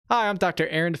Hi, I'm Dr.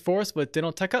 Aaron DeForest with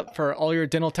Dental Tech Up for all your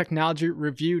dental technology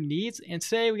review needs. And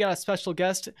today we got a special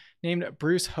guest named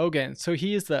Bruce Hogan. So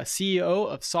he is the CEO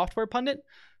of Software Pundit.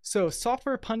 So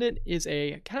Software Pundit is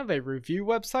a kind of a review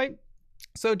website.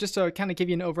 So just to kind of give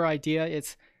you an over idea,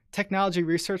 it's a technology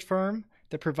research firm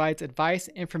that provides advice,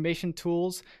 information,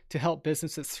 tools to help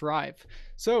businesses thrive.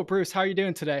 So Bruce, how are you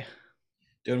doing today?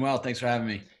 Doing well. Thanks for having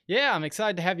me. Yeah, I'm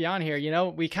excited to have you on here.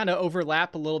 We kind of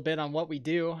overlap a little bit on what we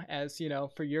do as,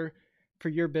 for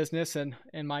your business and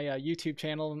my YouTube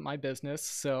channel and my business.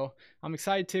 So I'm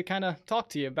excited to kind of talk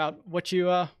to you about what you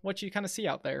kind of see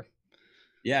out there.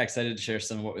 Yeah, excited to share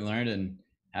some of what we learned and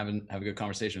have a good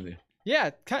conversation with you. Yeah,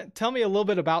 tell me a little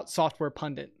bit about Software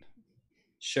Pundit.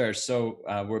 Sure. So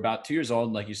we're about 2 years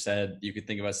old. Like you said, you could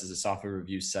think of us as a software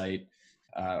review site.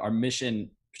 Our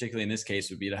mission, particularly in this case,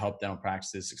 would be to help dental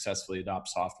practices successfully adopt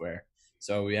software.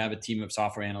 So we have a team of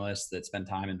software analysts that spend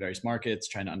time in various markets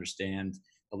trying to understand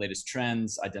the latest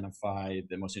trends, identify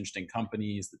the most interesting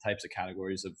companies, the types of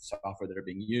categories of software that are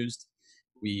being used.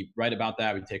 We write about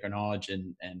that. We take our knowledge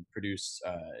and produce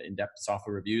in-depth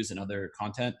software reviews and other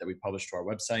content that we publish to our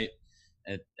website.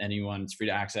 Anyone's free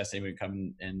to access. Anyone can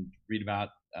come and read about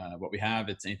what we have.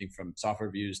 It's anything from software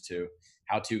reviews to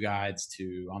how-to guides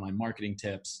to online marketing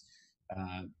tips.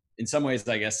 Uh, in some ways,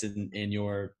 I guess in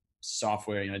your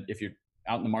software, if you're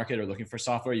out in the market or looking for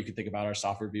software, you can think about our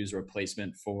software reviews a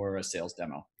replacement for a sales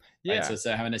demo, right? So Yeah.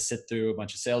 instead of having to sit through a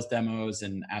bunch of sales demos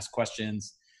and ask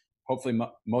questions, hopefully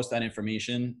most of that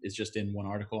information is just in one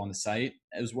article on the site,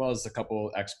 as well as a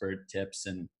couple expert tips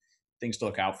and things to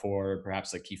look out for,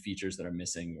 perhaps like key features that are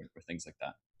missing or things like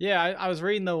that. Yeah, I was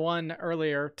reading the one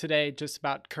earlier today just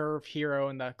about Curve Hero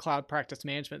and the cloud practice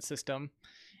management system,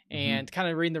 Hmm. and kind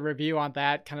of reading the review on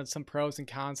that, kind of some pros and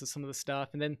cons of some of the stuff.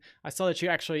 And then I saw that you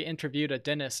actually interviewed a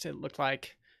dentist. It looked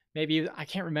like maybe I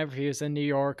can't remember if he was in New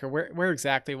York or where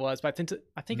exactly it was, but I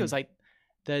think it was Hmm. like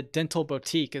the Dental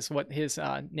Boutique is what his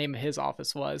name of his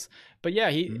office was. But yeah,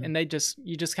 he Hmm. and they just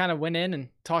you just kind of went in and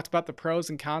talked about the pros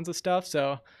and cons of stuff.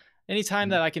 So anytime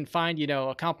Hmm. that I can find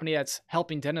a company that's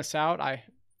helping dentists out, I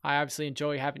obviously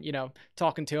enjoy having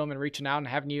talking to them and reaching out and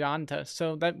having you on to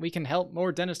so that we can help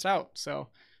more dentists out. So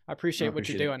I No, appreciate I what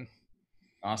you're appreciate it. doing.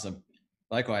 Awesome.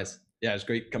 Likewise. Yeah, it was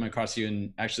great coming across you.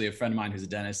 And actually, a friend of mine who's a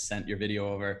dentist sent your video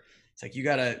over. It's like you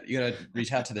gotta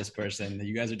reach out to this person.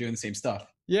 You guys are doing the same stuff.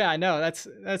 Yeah, I know.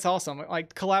 That's awesome.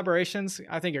 Like collaborations,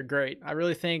 I think are great. I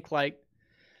really think like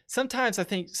sometimes I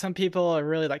think some people are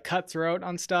really like cutthroat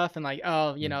on stuff and like,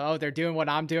 oh, Mm. oh, they're doing what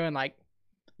I'm doing. Like,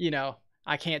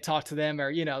 I can't talk to them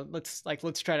or, let's try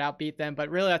to outbeat them. But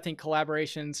really, I think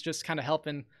collaborations just kind of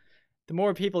helping the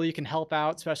more people you can help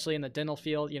out, especially in the dental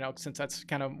field, since that's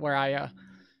kind of where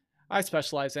I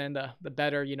specialize in, the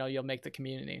better, you'll make the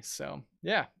community. So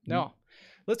yeah, Mhm. no,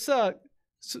 let's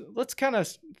let's kind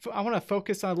of I want to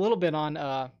focus on a little bit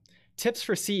on tips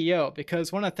for CEO,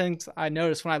 because one of the things I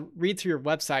noticed when I read through your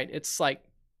website, it's like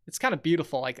it's kind of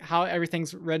beautiful, like how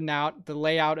everything's written out. The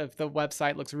layout of the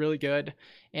website looks really good,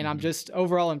 and I'm Mhm. just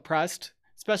overall impressed.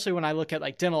 Especially when I look at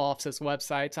like dental offices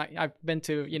websites, I've been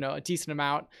to a decent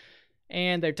amount,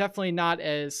 and they're definitely not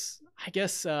as I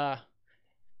guess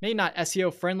maybe not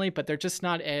SEO friendly, but they're just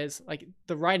not as like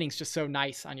the writing's just so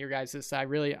nice on your guys's.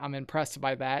 I'm impressed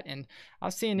by that. And I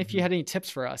was seeing if you Mhm. had any tips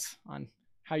for us on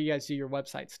how you guys do your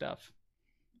website stuff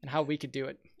and how we could do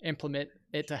it, implement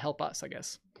it to help us, I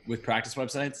guess. With practice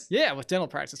websites? Yeah, with dental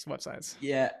practice websites.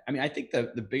 Yeah, I mean, I think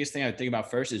the biggest thing I would think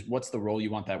about first is what's the role you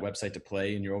want that website to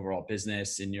play in your overall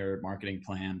business, in your marketing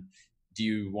plan. Do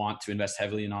you want to invest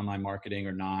heavily in online marketing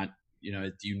or not?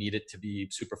 Do you need it to be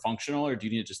super functional, or do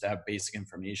you need it just to have basic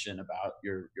information about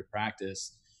your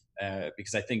practice?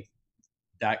 Because I think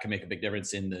that can make a big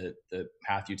difference in the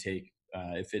path you take.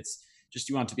 If it's just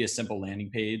you want it to be a simple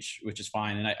landing page, which is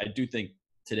fine, and I do think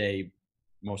today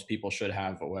most people should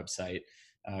have a website.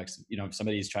 If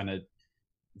somebody's trying to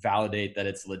validate that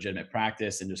it's a legitimate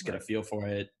practice and just get a Right. feel for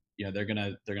it, they're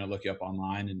gonna look you up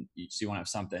online and you want to have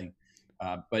something.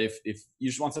 But if you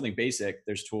just want something basic,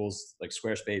 there's tools like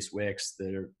Squarespace, Wix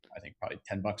that are I think probably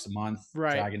 $10 a month.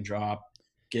 Right. Drag and drop,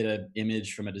 get an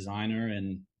image from a designer,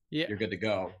 and Yeah. you're good to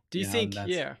go. Do you And think, that's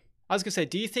yeah. I was gonna say,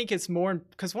 do you think it's more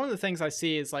because one of the things I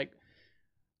see is like,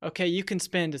 okay, you can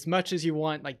spend as much as you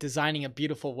want like designing a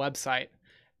beautiful website,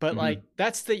 but like hmm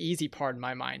that's the easy part in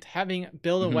my mind. Having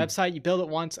build a hmm website, you build it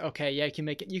once, okay, yeah,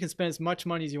 you can spend as much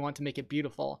money as you want to make it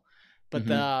beautiful. But hmm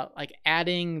the like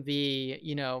adding the,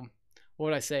 what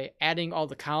would I say? Adding all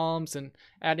the columns and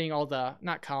adding all the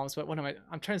not columns, but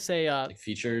I'm trying to say like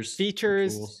features or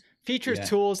features, tools. features, Yeah,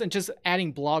 tools, and just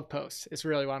adding blog posts is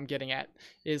really what I'm getting at.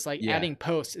 Is like yeah, adding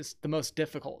posts is the most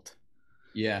difficult.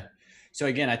 yeah. So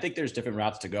again, I think there's different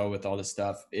routes to go with all this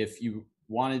stuff. If you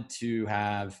wanted to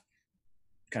have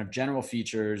kind of general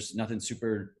features, nothing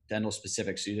super dental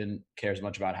specific, so you didn't care as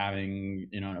much about having,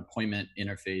 an appointment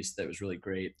interface that was really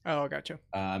great. Oh, gotcha.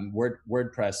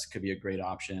 WordPress could be a great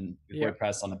option. Yeah.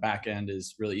 WordPress on the back end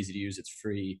is really easy to use. It's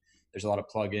free. There's a lot of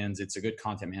plugins. It's a good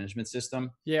content management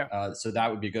system. Yeah. So that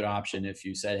would be a good option if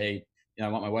you said, hey, I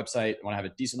want my website. I want to have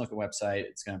a decent looking website.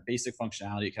 It's going to have basic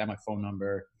functionality. It can have my phone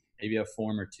number, maybe a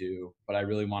form or two, but I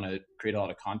really want to create a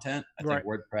lot of content. I think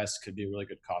WordPress could be a really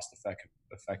good cost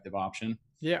effective option.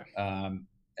 Yeah.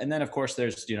 And then of course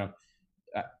there's,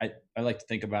 I like to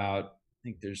think about, I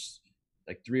think there's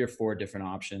like 3 or 4 different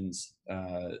options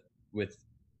with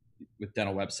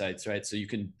dental websites, right? So you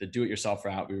can, the do-it-yourself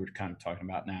route we were kind of talking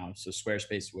about now. So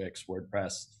Squarespace, Wix,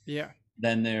 WordPress. Yeah.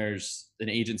 Then there's an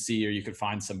agency, or you could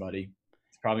find somebody.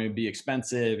 It's probably gonna be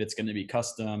expensive. It's going to be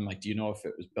custom. Like, do you know if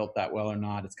it was built that well or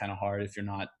not? It's kind of hard if you're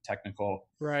not technical.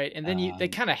 Right. And then they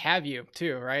kind of have you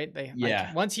too, right? They Yeah.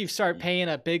 like once you start paying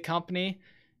a big company,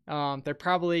 they're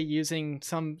probably using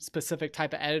some specific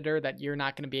type of editor that you're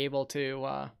not going to be able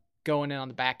to go in on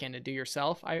the back end and do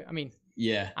yourself. I mean,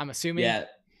 yeah, I'm assuming.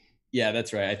 Yeah,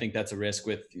 that's right. I think that's a risk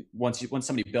with once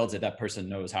somebody builds it, that person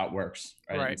knows how it works,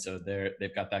 right? Right. And so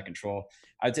they've got that control.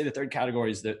 I'd say the third category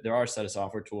is that there are a set of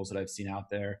software tools that I've seen out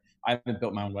there. I haven't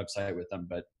built my own website with them,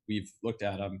 but we've looked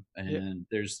at them, and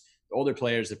there's the older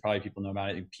players that probably people know about.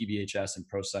 I think PBHS and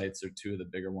ProSites are 2 of the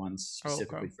bigger ones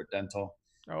specifically for dental.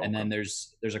 And then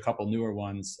there's a couple newer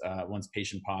ones. One's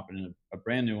Patient Pop, and a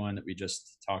brand new one that we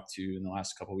just talked to in the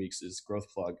last couple of weeks is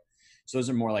Growth Plug. So those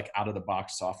are more like out of the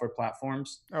box software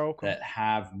platforms that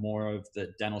have more of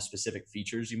the dental specific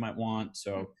features you might want.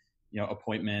 So,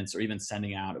 appointments, or even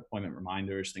sending out appointment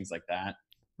reminders, things like that.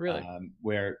 Really?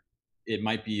 Where it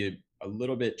might be a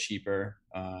little bit cheaper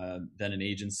than an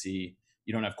agency.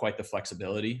 You don't have quite the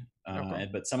flexibility,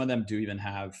 but some of them do even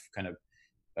have kind of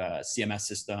CMS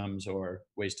systems or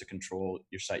ways to control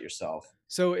your site yourself.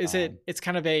 So is it's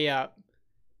kind of a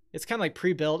it's kind of like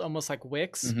pre-built, almost like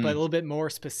Wix, but a little bit more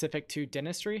specific to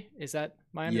dentistry. Is that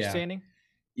my understanding?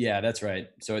 Yeah, that's right.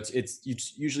 So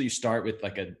usually you start with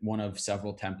like one of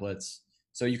several templates.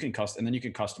 So you can and then you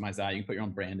can customize that. You can put your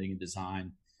own branding and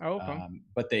design.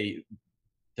 But the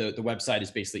website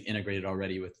is basically integrated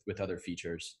already with other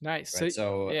features. Nice. Right?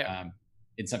 So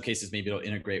in some cases, maybe it'll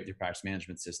integrate with your practice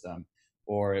management system,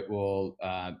 or it will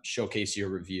showcase your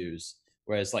reviews.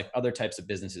 Whereas like other types of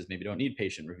businesses maybe don't need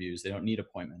patient reviews, they don't need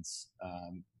appointments.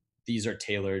 These are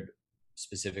tailored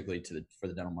specifically for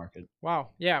the dental market. Wow.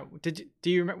 Yeah. Do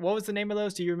you remember what was the name of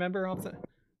those? Do you remember off the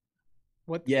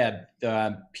what? Yeah,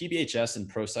 PBHS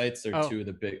and ProSites are 2 of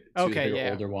the big,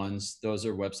 older ones. Those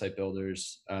are website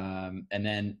builders. And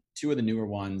then 2 of the newer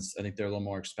ones, I think they're a little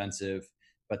more expensive,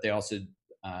 but they also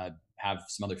have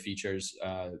some other features.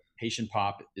 Patient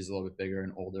Pop is a little bit bigger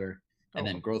and older. And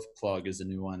then Growth Plug is a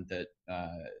new one that I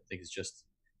think is just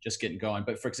getting going.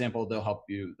 But for example, they'll help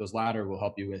you. Those latter will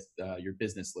help you with your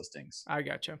business listings. I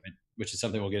gotcha. Right? Which is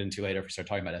something we'll get into later if we start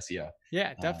talking about SEO.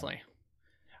 Yeah, definitely.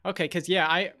 Okay, because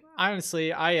I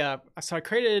honestly I've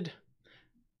created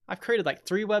like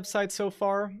 3 websites so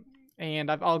far,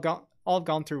 and I've all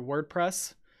gone through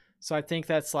WordPress. So I think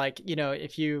that's like,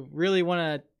 if you really want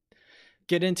to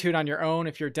get into it on your own,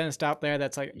 if you're a dentist out there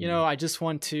that's like,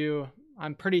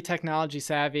 I'm pretty technology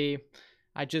savvy.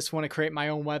 I just want to create my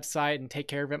own website and take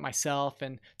care of it myself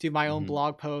and do my own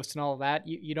blog post and all of that.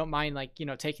 You don't mind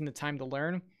taking the time to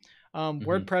learn.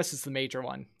 WordPress is the major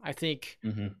one. I think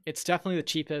it's definitely the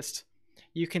cheapest.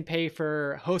 You can pay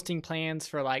for hosting plans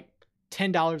for like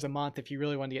 $10 a month if you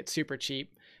really want to get super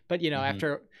cheap. But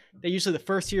after usually the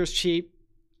first year is cheap,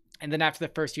 and then after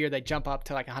the first year they jump up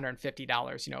to like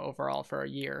 $150, overall for a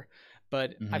year.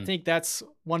 But I think that's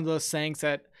one of those things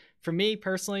that for me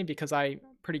personally, because I'm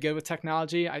pretty good with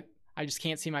technology, I just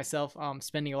can't see myself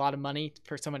spending a lot of money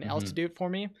for someone else to do it for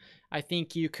me. I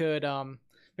think you could,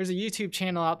 there's a YouTube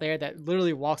channel out there that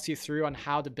literally walks you through on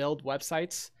how to build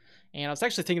websites. And I was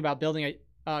actually thinking about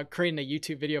creating a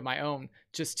YouTube video of my own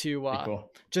just to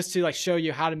like show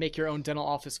you how to make your own dental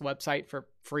office website for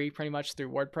free pretty much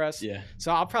through WordPress. Yeah.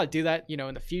 So I'll probably do that,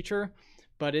 in the future,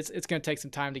 but it's going to take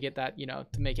some time to get that,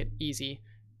 to make it easy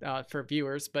for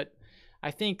viewers. But I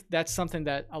think that's something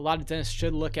that a lot of dentists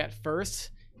should look at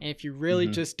first. And if you really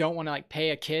just don't want to like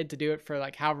pay a kid to do it for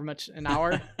like however much an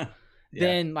hour,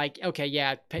 then like,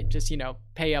 okay,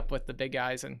 pay up with the big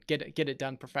guys and get it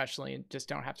done professionally and just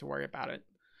don't have to worry about it.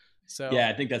 So yeah,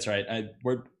 I think that's right.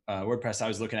 WordPress, I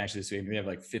was looking actually this week, we have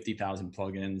like 50,000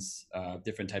 plugins,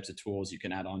 different types of tools you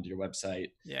can add onto your website.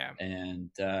 Yeah.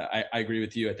 And I agree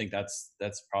with you. I think that's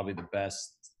probably the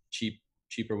best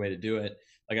cheaper way to do it.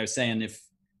 like I was saying, if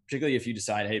particularly if you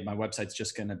decide, hey, my website's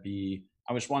just going to be,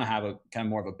 I just want to have a kind of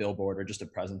more of a billboard or just a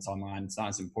presence online. It's not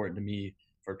as important to me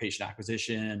for patient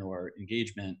acquisition or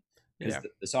engagement, because Yeah.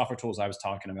 the software tools I was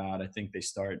talking about, I think they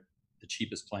start the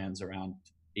cheapest plans around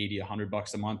 80,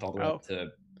 $100 a month, all the way Oh, up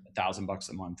to $1,000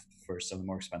 a month for some of the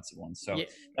more expensive ones. So yeah.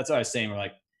 that's what I was saying. We're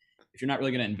like, if you're not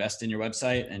really going to invest in your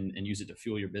website and use it to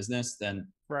fuel your business,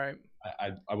 then Right.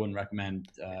 I wouldn't recommend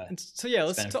And so yeah,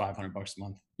 spending $500 a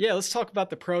month. let's talk about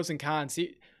the pros and cons.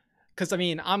 Because I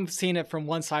mean, I'm seeing it from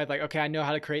one side, like, okay, I know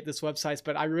how to create this websites,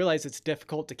 but I realize it's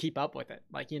difficult to keep up with it.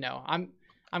 Like,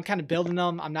 I'm kind of building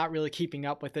them. I'm not really keeping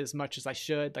up with it as much as I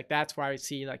should. Like, that's where I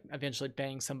see like eventually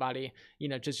paying somebody,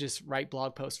 just write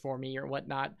blog posts for me or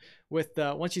whatnot. With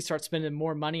once you start spending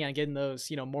more money on getting those,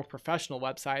 more professional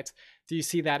websites, do you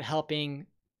see that helping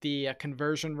the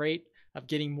conversion rate of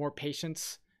getting more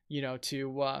patients,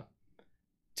 to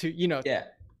Yeah.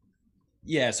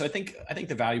 Yeah. So I think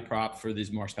the value prop for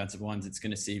these more expensive ones, it's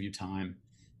going to save you time,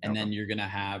 and Okay. then you're going to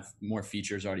have more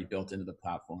features already built into the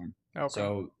platform. Okay.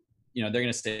 So, they're going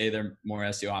to say they're more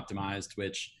SEO optimized,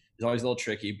 which is always a little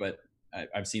tricky, but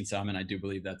I've seen some, and I do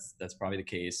believe that's probably the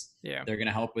case. Yeah. They're going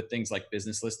to help with things like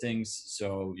business listings.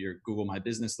 So your Google My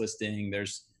Business listing,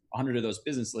 there's 100 of those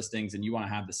business listings, and you want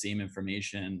to have the same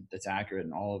information that's accurate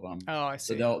in all of them. Oh, I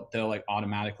So see. they'll like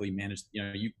automatically manage.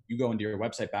 You go into your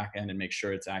website backend and make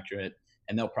sure it's accurate,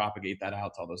 and they'll propagate that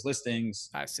out to all those listings.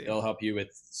 I see. They'll help you with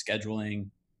scheduling.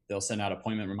 They'll send out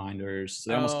appointment reminders. So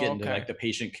they almost Oh, get into okay. like the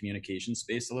patient communication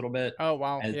space a little bit, Oh,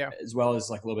 wow. as, Yeah. as well as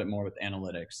like a little bit more with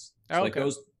analytics. So Oh, like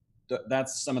okay.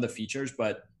 that's some of the features,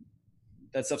 but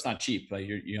that stuff's not cheap. Like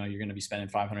you're going to be spending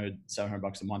 500,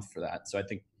 $700 a month for that. So I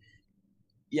think,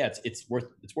 yeah, it's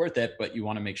worth it, but you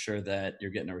want to make sure that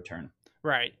you're getting a return.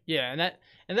 Right. Yeah,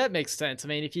 and that makes sense. I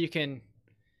mean, if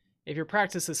your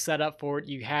practice is set up for it,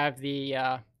 you have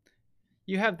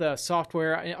the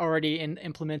software already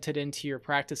implemented into your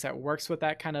practice that works with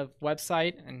that kind of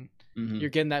website, and Mm-hmm. you're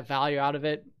getting that value out of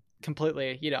it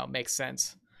completely. Makes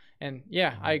sense. And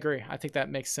yeah, I agree. I think that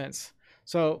makes sense.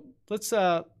 So let's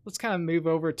kind of move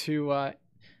over to I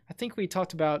think we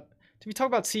talked about. Did we talk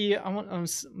about C? I want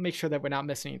to make sure that we're not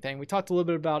missing anything. We talked a little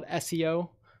bit about SEO.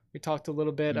 We talked a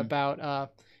little bit Mm-hmm.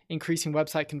 about increasing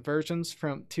website conversions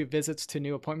from to visits to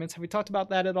new appointments. Have we talked about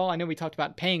that at all? I know we talked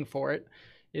about paying for it.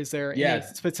 Is there any Yeah,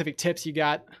 specific tips you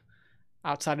got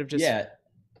outside of just yeah,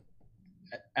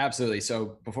 absolutely.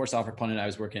 So before Software Pundit, I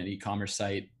was working at an e-commerce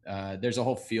site. There's a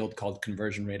whole field called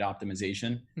conversion rate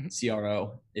optimization, Mhm.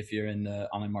 CRO, if you're in the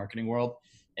online marketing world.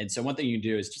 And so one thing you can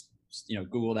do is just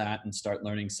Google that and start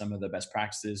learning some of the best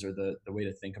practices or the way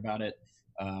to think about it.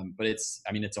 But it's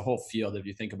a whole field. If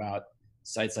you think about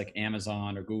sites like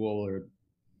Amazon or Google or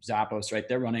Zappos, right?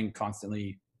 They're running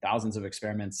constantly thousands of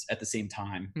experiments at the same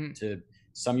time. Mm. To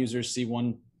some users see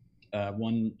one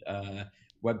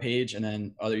web page, and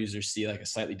then other users see like a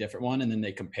slightly different one, and then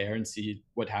they compare and see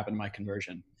what happened to my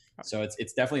conversion. So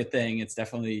it's definitely a thing. It's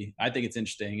definitely, I think it's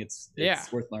interesting. It's Yeah.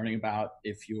 worth learning about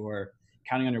if you're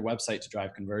counting on your website to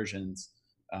drive conversions.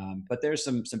 But there's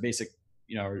some basic,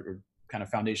 or kind of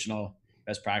foundational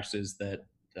best practices that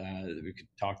we could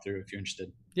talk through if you're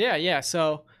interested. Yeah.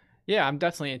 So, yeah, I'm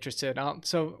definitely interested.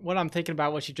 So what I'm thinking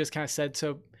about what you just kind of said.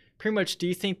 So pretty much, do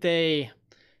you think they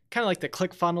kind of like the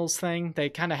ClickFunnels thing? They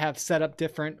kind of have set up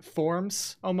different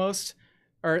forms almost,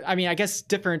 or I mean, I guess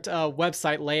different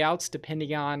website layouts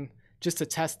depending on just to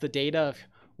test the data of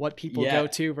what people Yeah, go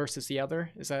to versus the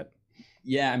other. Is that?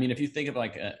 yeah. I mean, if you think of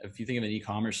if you think of an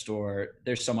e-commerce store,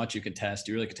 there's so much you could test.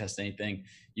 You really could test anything.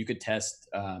 You could test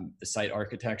the site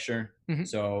architecture. Mhm.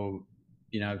 So,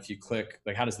 if you click,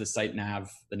 like, how does the site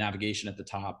the navigation at the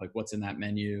top, like what's in that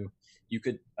menu? You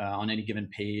could, on any given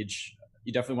page,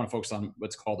 you definitely want to focus on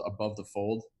what's called above the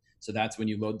fold. So that's when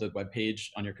you load the web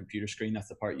page on your computer screen. That's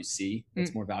the part you see. That's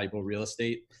Mm. more valuable real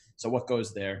estate. So what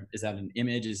goes there? Is that an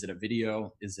image? Is it a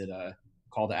video? Is it a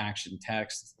call to action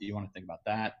text? You want to think about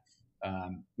that.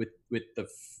 With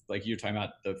like you're talking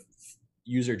about the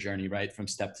user journey, right, from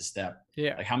step to step.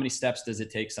 Yeah. Like how many steps does it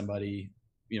take somebody,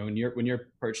 when you're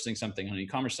purchasing something on an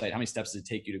e-commerce site, how many steps does it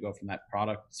take you to go from that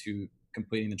product to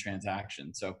completing the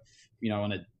transaction? So,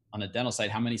 on a dental site,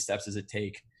 how many steps does it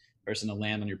take a person to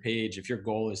land on your page? If your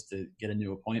goal is to get a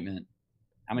new appointment,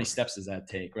 how many steps does that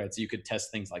take, right? So you could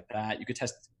test things like that. You could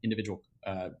test individual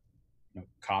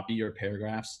copy or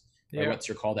paragraphs. Right? Yeah. What's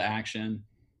your call to action?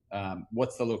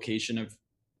 What's the location of?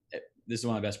 This is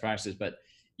one of the best practices, but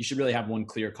you should really have one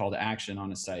clear call to action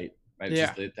on a site, right? Which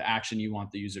Yeah. is the action you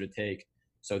want the user to take.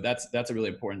 So that's a really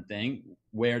important thing.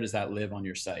 Where does that live on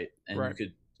your site? And Right.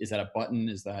 is that a button?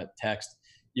 Is that text?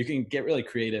 You can get really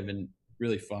creative and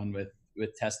really fun with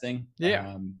testing.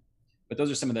 Yeah. But those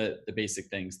are some of the basic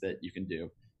things that you can do.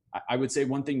 I would say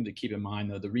one thing to keep in mind,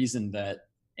 though, the reason that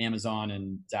Amazon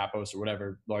and Zappos or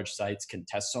whatever large sites can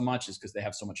test so much is because they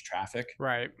have so much traffic.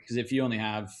 Right. Because if you only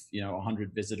have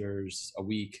 100 visitors a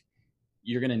week,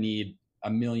 you're going to need a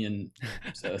million,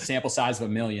 a sample size of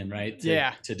a million, right?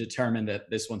 To determine that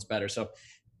this one's better. So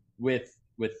with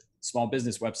small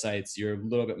business websites, you're a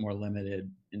little bit more limited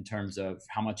in terms of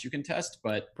how much you can test,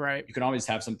 but you can always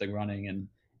have something running and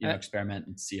experiment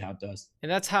and see how it does.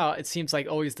 And that's how it seems like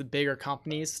always the bigger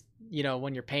companies,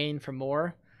 when you're paying for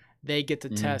more, they get to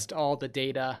test all the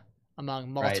data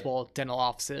among multiple dental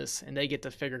offices, and they get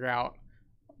to figure out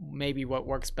maybe what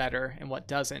works better and what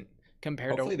doesn't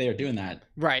compared Hopefully they are doing that.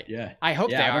 Right. Yeah. I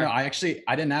hope they are. I don't know.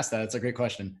 I didn't ask that. That's a great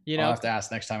question. I'll have to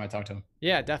ask next time I talk to them.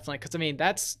 Yeah, definitely. Because I mean,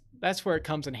 that's where it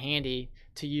comes in handy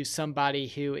to use somebody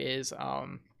who is,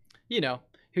 who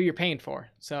you're paying for.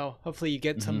 So hopefully you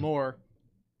get some more,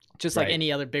 just like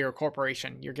any other bigger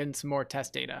corporation, you're getting some more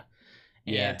test data.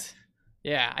 And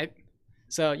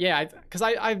because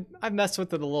I've messed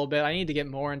with it a little bit. I need to get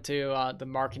more into the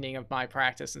marketing of my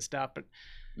practice and stuff, but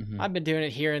I've been doing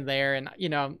it here and there, and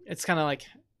it's kind of like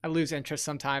I lose interest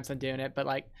sometimes in doing it, but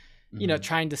like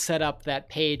trying to set up that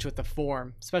page with the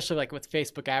form, especially like with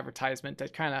Facebook advertisement, to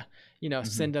kind of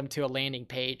send them to a landing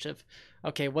page of,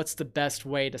 okay, what's the best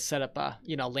way to set up a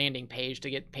landing page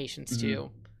to get patients to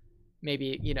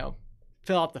maybe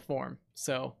fill out the form.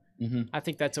 So I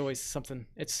think that's always something.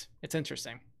 It's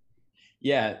interesting.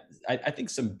 Yeah, I think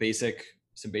some basic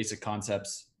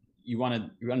concepts. You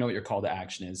want to know what your call to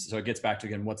action is. So it gets back to,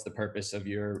 again, what's the purpose of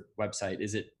your website?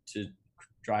 Is it to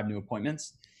drive new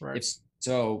appointments? Right. If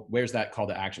so, where's that call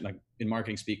to action? Like in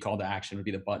marketing speak, call to action would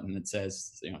be the button that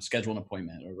says, schedule an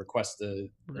appointment or request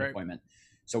an appointment.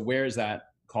 So where is that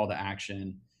call to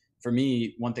action? For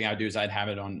me, one thing I would do is I'd have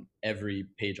it on every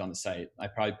page on the site.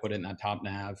 I'd probably put it in that top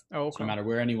nav. Oh, okay. So no matter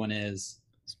where anyone is,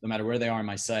 no matter where they are on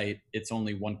my site, it's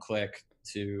only one click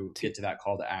to get to that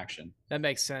call to action. That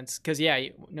makes sense. Because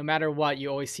no matter what, you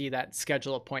always see that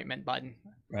schedule appointment button.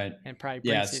 Right. And probably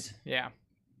brings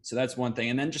So that's one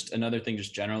thing. And then just another thing,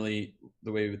 just generally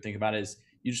the way we would think about it is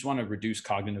you just want to reduce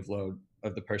cognitive load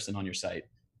of the person on your site.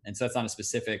 And so that's not a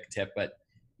specific tip, but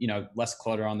less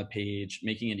clutter on the page,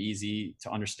 making it easy to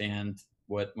understand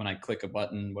when I click a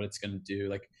button, what it's going to do.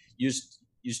 Like you just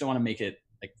don't want to make it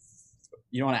like,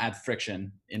 you don't want to add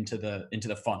friction into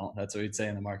the funnel. That's what we'd say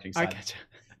on the marketing side. I gotcha.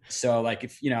 So like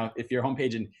if your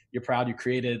homepage and you're proud you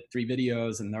created 3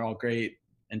 videos and they're all great,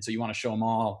 and so you want to show them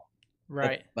all,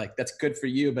 right? That's good for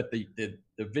you, but the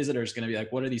visitor is going to be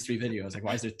like, what are these 3 videos? Like,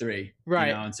 why is there 3? Right.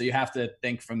 And so you have to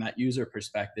think from that user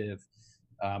perspective.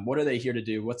 What are they here to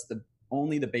do? What's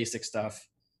only the basic stuff?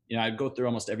 I'd go through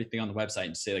almost everything on the website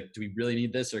and say, like, do we really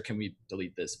need this, or can we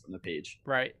delete this from the page?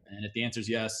 Right. And if the answer is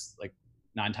yes, like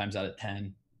 9 times out of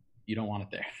 10, you don't want it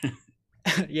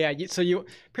there. Yeah. So you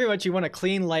pretty much, you want a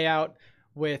clean layout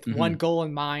with one goal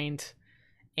in mind,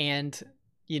 and,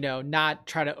 not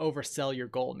try to oversell your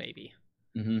goal maybe.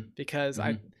 Because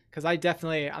I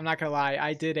definitely, I'm not gonna lie,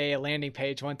 I did a landing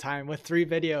page one time with 3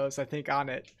 videos, I think, on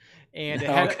it. And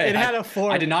it had a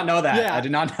form. I did not know that. Yeah, I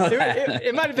did not know that.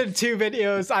 It might've been 2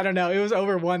 videos. I don't know. It was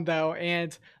over 1 though.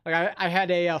 And like, I had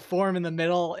a form in the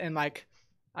middle, and like,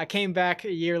 I came back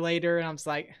a year later and I was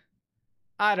like,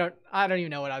 I don't even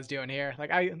know what I was doing here.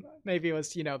 Like maybe it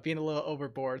was, being a little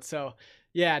overboard. So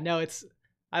yeah, no,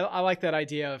 I like that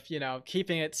idea of,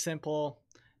 keeping it simple,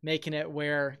 making it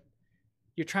where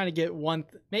you're trying to get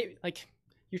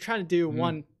you're trying to do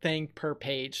one thing per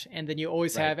page, and then you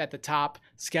always have at the top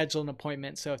schedule an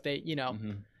appointment. So if they,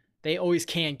 they always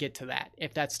can get to that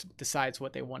if that's decides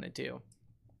what they want to do.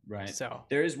 Right. So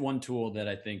there is one tool that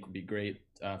I think would be great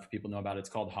for people to know about. It's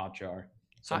called Hotjar.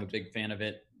 So I'm a big fan of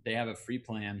it. They have a free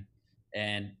plan,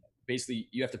 and basically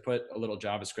you have to put a little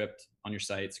JavaScript on your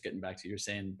site. So getting back to what you're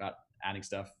saying about adding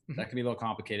stuff, that can be a little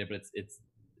complicated, but it's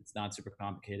not super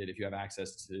complicated if you have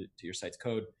access to your site's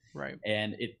code. Right.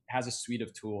 And it has a suite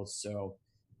of tools. So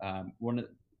one of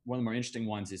the more interesting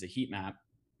ones is a heat map.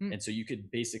 And so you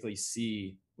could basically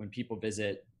see when people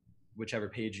visit whichever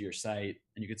page of your site,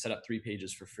 and you could set up 3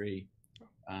 pages for free.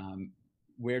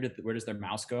 Where does their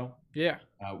mouse go? Yeah.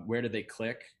 Where do they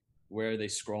click? Where are they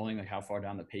scrolling? Like how far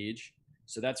down the page?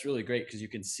 So that's really great, because you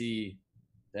can see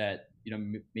that,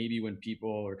 maybe when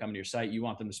people are coming to your site, you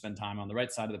want them to spend time on the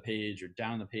right side of the page or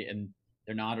down the page, and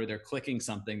they're not, or they're clicking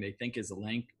something they think is a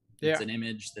link. It's an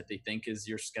image that they think is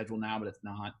your schedule now, but it's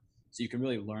not. So you can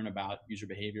really learn about user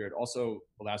behavior. It also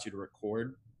allows you to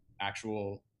record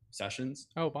actual sessions.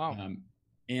 Oh, wow.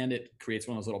 And it creates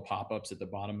one of those little pop-ups at the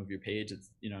bottom of your page. It's,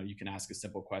 you can ask a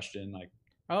simple question like,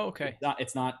 oh, okay.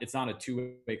 It's not a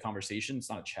 2-way conversation. It's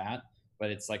not a chat, but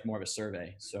it's like more of a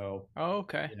survey. So Oh,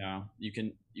 okay. you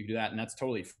can do that, and that's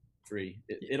totally free.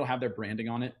 It'll have their branding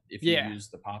on it if you Yeah. use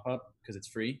the pop-up because it's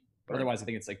free. But Right. otherwise, I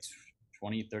think it's like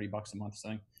 20-30 bucks a month or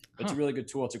something. But it's Huh. a really good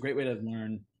tool. It's a great way to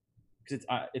learn because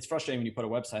it's frustrating when you put a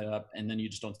website up and then you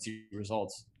just don't see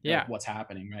results. Yeah. Like what's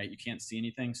happening, right? You can't see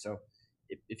anything. So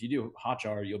if you do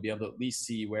Hotjar, you'll be able to at least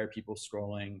see where people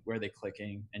scrolling, where they're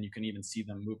clicking, and you can even see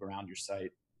them move around your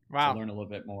site to Wow. learn a little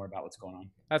bit more about what's going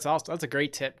on. That's awesome. That's a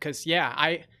great tip. Cause yeah,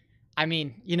 I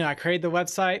mean, I created the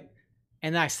website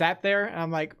and then I sat there and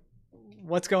I'm like,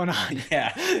 what's going on?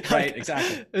 Yeah, Like, right,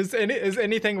 exactly. is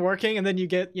anything working? And then you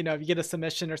get, if you get a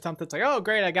submission or something, it's like, oh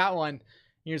great, I got one. And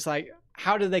you're just like,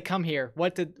 how did they come here?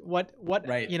 What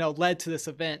Right, led to this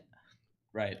event?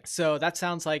 right, So that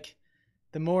sounds like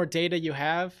the more data you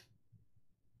have,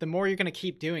 the more you're going to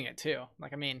keep doing it too.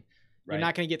 Like, I mean, you're right.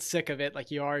 not going to get sick of it like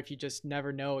you are if you just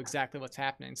never know exactly what's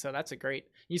happening. So that's a great,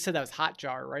 you said that was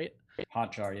Hotjar, right?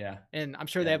 Hotjar, yeah. And I'm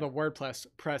sure they Yeah. have a WordPress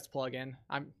press plugin.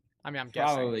 I'm guessing.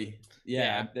 Probably.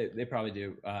 Yeah, Yeah. they probably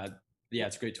do. Yeah,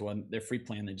 it's a great tool. And their free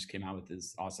plan they just came out with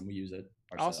is awesome. We use it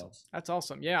Awesome. ourselves. That's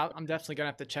awesome. Yeah, I'm definitely going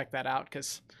to have to check that out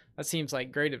because that seems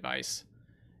like great advice.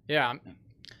 Yeah.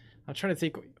 I'm trying to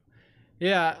think.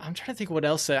 Yeah, I'm trying to think what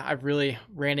else I've really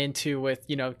ran into with,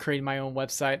 creating my own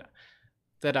website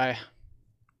that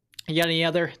you got any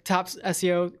other top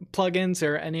SEO plugins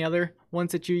or any other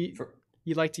ones that you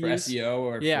like to For use? SEO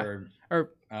or Yeah. for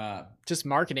Or just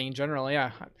marketing in general.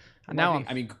 Yeah. marketing?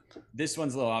 I mean, this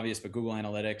one's a little obvious, but Google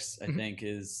Analytics, I Mhm. think,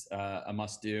 is a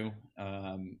must do.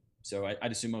 So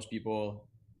I'd assume most people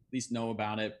at least know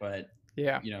about it, but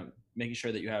yeah. making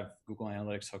sure that you have Google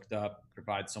Analytics hooked up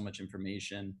provides so much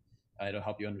information. It'll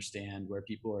help you understand where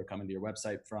people are coming to your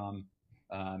website from.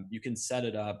 You can set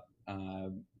it up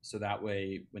so that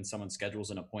way when someone schedules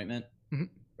an appointment, Mhm.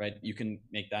 right, you can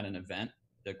make that an event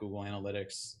that Google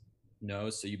Analytics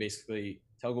knows. So you basically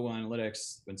tell Google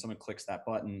Analytics when someone clicks that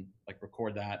button, like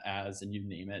record that as, and you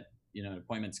name it, an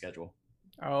appointment schedule.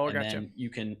 Oh, I And gotcha. then you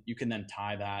can then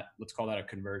tie that, let's call that a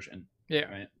conversion, Yeah.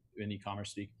 right, in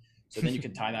e-commerce speak. So then you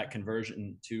can tie that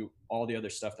conversion to all the other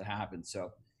stuff that happens.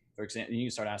 So for example, you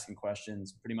can start asking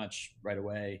questions pretty much right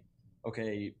away.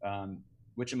 Okay,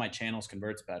 which of my channels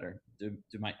converts better?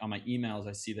 On my emails,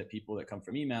 I see that people that come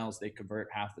from emails, they convert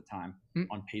half the time. Mm.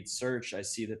 On paid search, I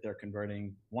see that they're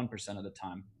converting 1% of the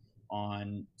time.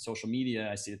 On social media,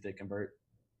 I see that they convert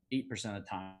 8% of the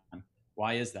time.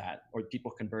 Why is that? Or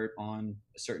people convert on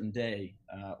a certain day,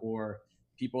 or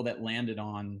people that landed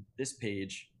on this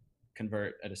page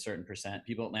convert at a certain percent.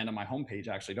 People that land on my homepage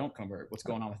actually don't convert. What's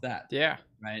going on with that? Yeah.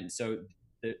 Right. And so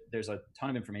there's a ton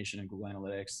of information in Google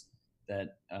Analytics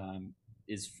that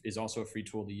is also a free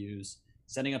tool to use.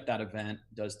 Setting up that event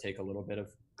does take a little bit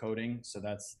of coding, so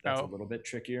that's a little bit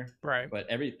trickier. Right. But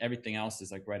everything else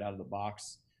is like right out of the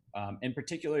box. In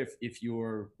particular, if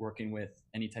you're working with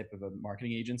any type of a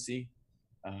marketing agency,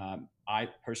 I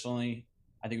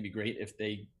think it'd be great if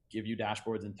they give you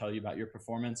dashboards and tell you about your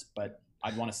performance, but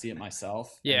I'd want to see it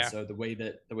myself. Yeah. And so the way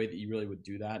that you really would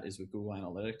do that is with Google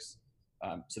Analytics.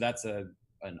 So that's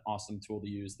an awesome tool to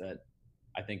use that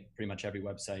I think pretty much every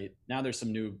website now. There's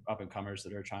some new up and comers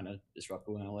that are trying to disrupt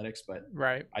Google Analytics, but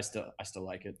right. I still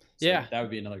like it. So yeah, that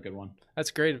would be another good one.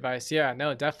 That's great advice. Yeah,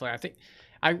 no, definitely. I think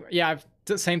I've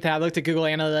the same thing. I looked at Google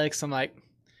Analytics. I'm like,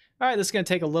 all right, this is going to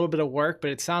take a little bit of work,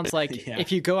 but it sounds like Yeah.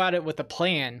 if you go at it with a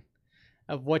plan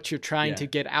of what you're trying Yeah. to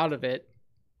get out of it,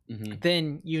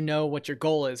 then you know what your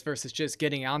goal is versus just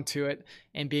getting onto it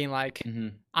and being like,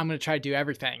 I'm going to try to do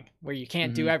everything, where you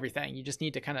can't do everything. You just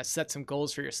need to kind of set some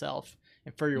goals for yourself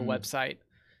and for your website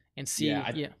and see.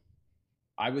 Yeah,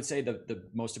 I would say the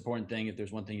most important thing, if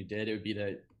there's one thing you did, it would be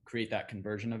to create that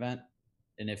conversion event.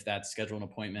 And if that's schedule an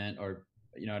appointment, or,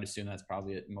 I'd assume that's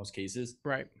probably it in most cases.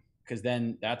 Right. Because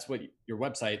then that's what your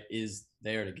website is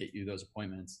there to get you those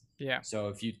appointments. Yeah. So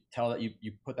if you tell that you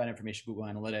put that information in Google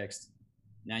Analytics,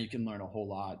 now you can learn a whole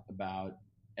lot about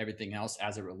everything else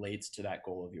as it relates to that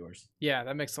goal of yours. Yeah,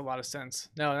 that makes a lot of sense.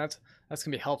 No, that's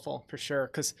gonna be helpful for sure.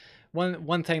 Because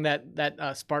one thing that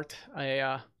sparked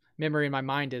a memory in my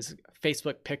mind is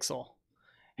Facebook Pixel.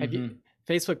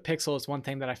 Facebook Pixel is one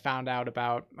thing that I found out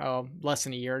about less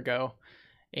than a year ago,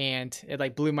 and it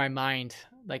like blew my mind,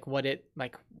 like what it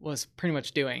like was pretty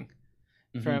much doing.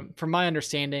 From my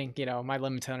understanding, my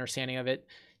limited understanding of it,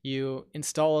 you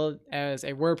install it as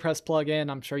a WordPress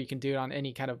plugin. I'm sure you can do it on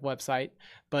any kind of website,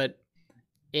 but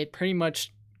it pretty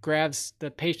much grabs the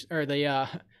page or the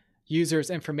user's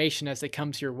information as they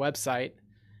come to your website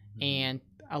and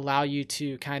allow you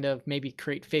to kind of maybe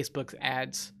create Facebook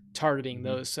ads targeting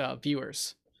those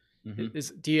viewers.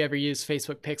 Do you ever use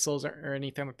Facebook Pixels or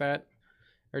anything like that?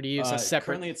 Or do you use a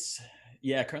separate? Currently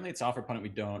Yeah, currently at Software Pundit we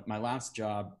don't. My last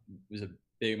job was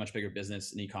a much bigger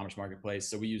business, an e-commerce marketplace,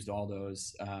 so we used all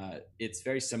those. It's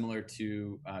very similar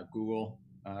to Google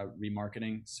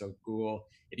remarketing. So Google,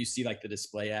 if you see like the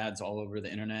display ads all over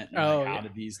the internet, and you're like, Oh how yeah,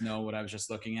 did these know what I was just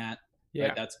looking at? Right,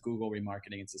 yeah, that's Google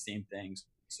remarketing. It's the same thing.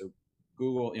 So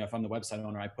Google, if I'm the website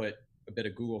owner, I put a bit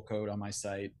of Google code on my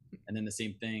site, and then the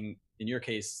same thing. In your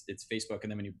case, it's Facebook,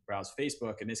 and then when you browse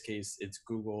Facebook, in this case, it's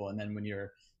Google, and then when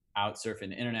you're out surfing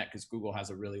the internet, because Google has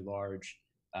a really large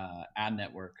ad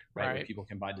network, right, where right. people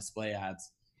can buy display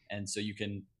ads, and so you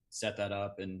can set that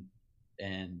up, and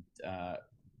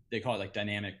they call it like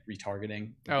dynamic retargeting.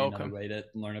 Would be Oh, another okay. way to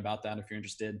learn about that if you're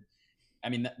interested. I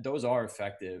mean, those are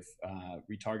effective.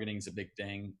 Retargeting is a big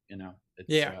thing. It's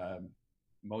Yeah,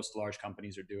 most large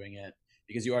companies are doing it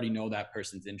because you already know that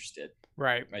person's interested,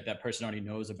 right, right? That person already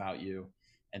knows about you,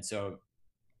 and so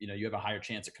you have a higher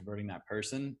chance of converting that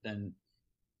person than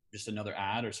just another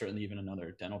ad or certainly even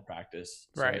another dental practice.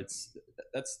 So right.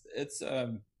 that's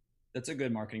a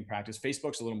good marketing practice.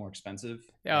 Facebook's a little more expensive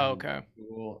Oh, than okay.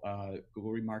 Google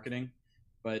remarketing,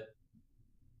 but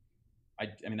I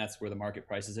mean that's where the market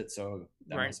prices it, so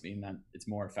that Right. must mean that it's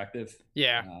more effective.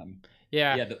 Yeah, Um,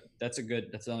 yeah. yeah, that's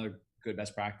another good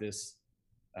best practice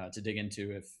to dig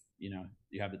into if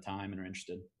you have the time and are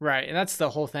interested. Right. And that's the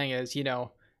whole thing is,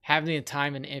 having the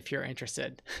time and if you're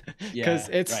interested. Cuz Yeah,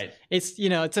 right.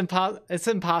 it's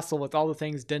impossible with all the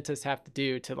things dentists have to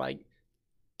do to like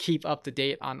keep up to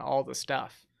date on all the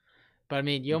stuff. But I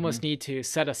mean, you almost Hmm. need to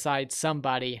set aside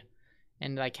somebody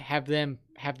and like have them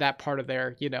have that part of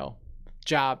their,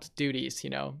 jobs, duties,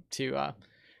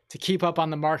 to keep up on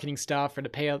the marketing stuff or to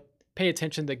pay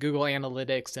attention to Google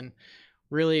Analytics. And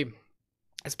really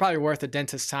it's probably worth a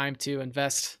dentist's time to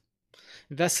invest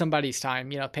somebody's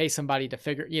time, pay somebody to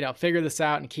figure this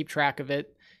out and keep track of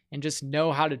it and just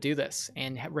know how to do this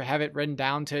and have it written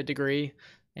down to a degree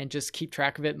and just keep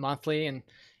track of it monthly. And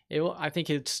I think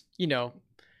it's,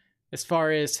 as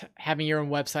far as having your own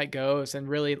website goes and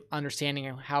really understanding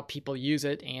how people use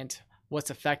it and what's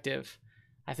effective,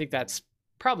 I think that's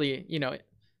probably,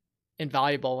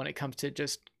 invaluable when it comes to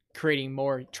just creating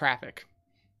more traffic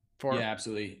for. Yeah,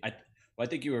 absolutely. I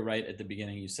think you were right at the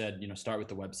beginning. You said, start with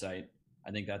the website.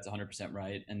 I think that's 100%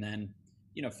 right. And then,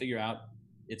 figure out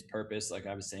its purpose, like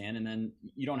I was saying. And then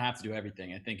you don't have to do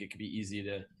everything. I think it could be easy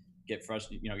to get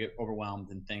frustrated, get overwhelmed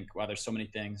and think, wow, there's so many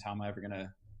things. How am I ever going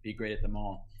to be great at them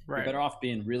all? You're Right. better off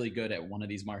being really good at one of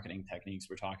these marketing techniques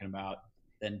we're talking about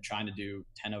than trying to do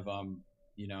 10 of them,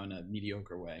 in a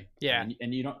mediocre way. Right? Yeah.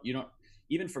 And you don't,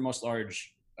 even for most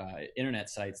large internet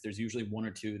sites, there's usually one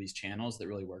or two of these channels that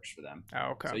really works for them.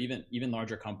 Oh, okay. So even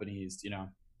larger companies,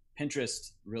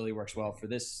 Pinterest really works well for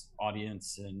this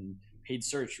audience, and paid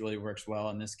search really works well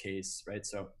in this case, right?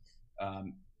 So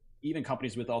um, even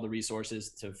companies with all the resources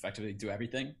to effectively do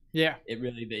everything, Yeah. it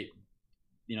really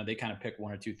they kind of pick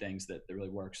one or two things that really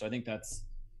work. So I think that's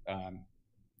um,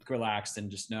 relaxed and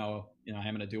just know I'm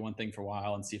going to do one thing for a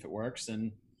while and see if it works,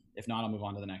 and if not, I'll move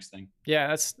on to the next thing. Yeah,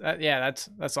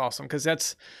 that's awesome because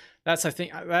that's I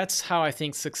think that's how I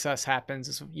think success happens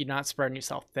is you not spreading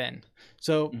yourself thin.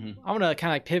 So Hmm. I want to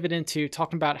kind of like pivot into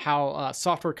talking about how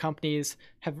software companies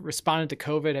have responded to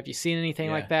COVID. Have you seen anything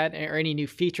like Yeah. that, or any new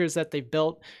features that they've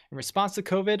built in response to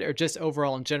COVID, or just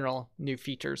overall in general new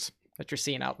features that you're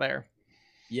seeing out there?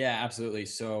 Yeah, absolutely.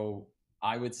 So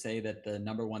I would say that the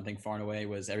number one thing far and away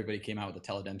was everybody came out with a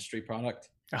teledentistry product.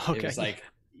 It Okay, was yeah, like,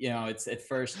 it's at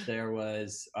first there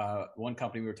was one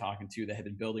company we were talking to that had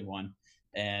been building one,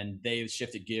 and they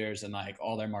shifted gears and like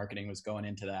all their marketing was going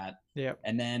into that. yeah.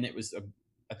 And then it was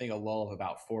I think a lull of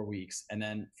about 4 weeks. And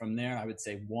then from there, I would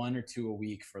say one or two a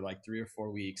week for like 3 or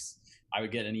 4 weeks. I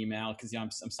would get an email because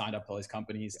I'm signed up to all these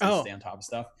companies to Oh, stay on top of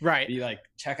stuff. right. Be like,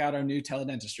 check out our new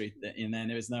teledentistry, and then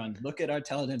it was known, look at our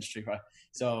teledentistry.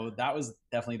 So that was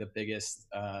definitely the biggest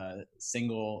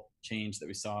single change that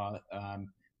we saw.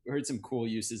 We heard some cool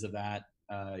uses of that.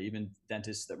 Even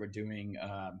dentists that were doing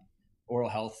oral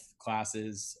health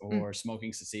classes Mm. or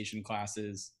smoking cessation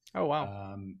classes. Oh, wow.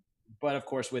 Um, but of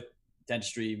course, with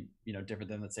dentistry, different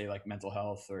than let's say like mental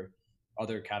health or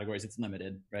other categories, it's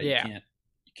limited, right? Yeah,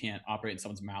 You can't operate in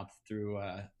someone's mouth through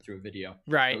a video.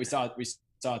 But right. we saw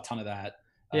a ton of that.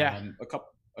 Yeah.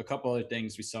 A couple other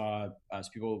things we saw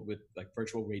people with like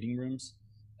virtual waiting rooms.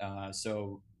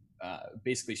 So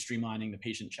basically streamlining the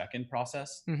patient check-in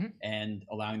process Hmm. and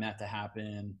allowing that to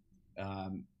happen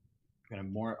in a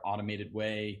more automated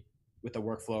way with a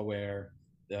workflow where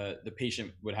the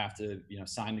patient would have to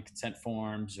sign the consent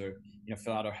forms or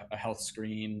fill out a health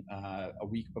screen a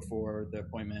week before the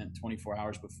appointment, 24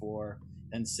 hours before,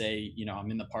 and say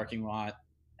I'm in the parking lot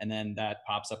and then that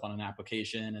pops up on an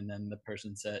application, and then the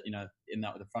person said, in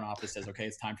the front office says, okay,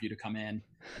 it's time for you to come in.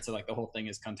 And so like the whole thing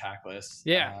is contactless.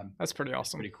 Yeah, that's pretty It's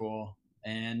awesome. pretty cool.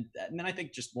 And then I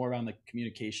think just more around the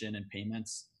communication and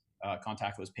payments,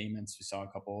 contactless payments. We saw a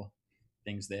couple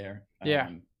things there. Yeah.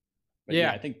 But yeah,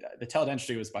 Yeah. I think the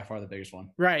teledentistry was by far the biggest one.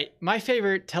 Right. My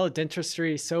favorite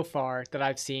teledentistry so far that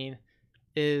I've seen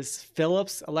is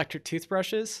Philips electric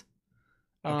toothbrushes.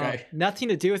 Okay. Nothing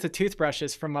to do with the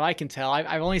toothbrushes from what I can tell.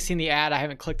 I've only seen the ad. I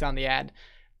haven't clicked on the ad,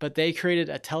 but they created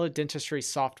a teledentistry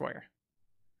software.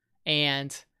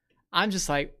 And I'm just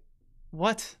like,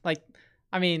 what? Like,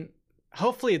 I mean,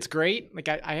 hopefully it's great. Like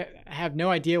I have no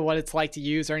idea what it's like to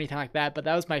use or anything like that, but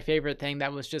that was my favorite thing.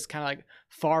 That was just kind of like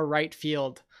far right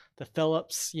field. The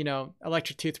Philips,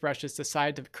 electric toothbrushes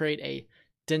decided to create a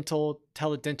dental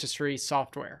teledentistry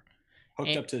software.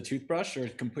 Hooked up to the toothbrush or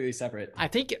completely separate?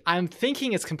 I'm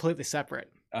thinking it's completely separate.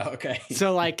 Oh, okay.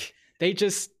 So like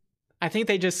I think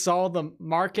they just saw the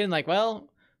market and like, well,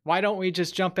 why don't we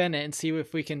just jump in it and see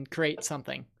if we can create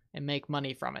something and make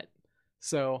money from it?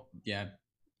 So yeah,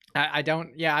 I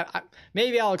don't, yeah,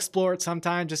 maybe I'll explore it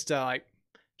sometime just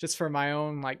for my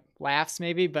own like laughs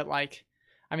maybe, but like,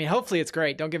 I mean, hopefully it's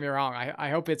great. Don't get me wrong. I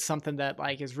hope it's something that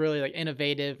like is really like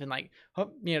innovative and like,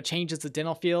 changes the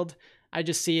dental field. I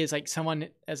just see as like someone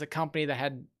as a company that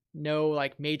had no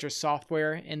like major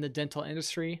software in the dental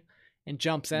industry and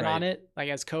jumps in on it, like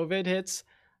as COVID hits,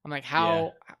 I'm like,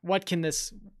 what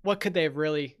could they have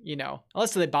really,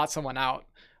 unless they bought someone out,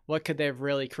 what could they have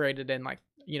really created in like,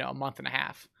 a month and a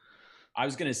half? I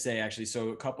was going to say actually,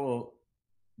 so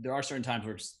there are certain times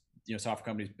where, software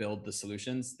companies build the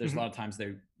solutions. There's a lot of times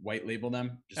they white label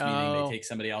them, just meaning they take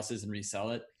somebody else's and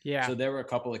resell it. Yeah. So there were a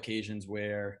couple occasions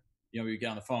where, we get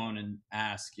on the phone and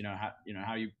ask, how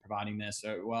are you providing this?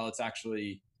 Well, it's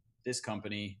actually this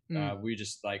company. We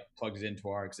just like plugged it into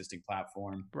our existing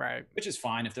platform, right? Which is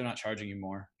fine if they're not charging you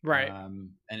more, right?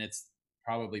 And it's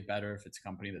probably better if it's a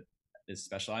company that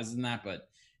specializes in that. But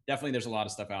definitely, there's a lot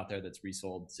of stuff out there that's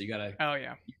resold. So you gotta. Oh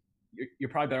yeah. You're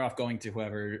probably better off going to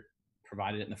whoever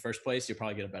provided it in the first place. You'll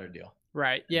probably get a better deal.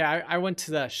 Right. Yeah. I went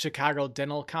to the Chicago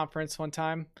Dental Conference one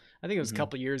time. I think it was a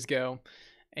couple years ago,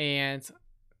 and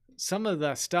some of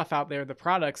the stuff out there, the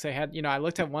products they had, I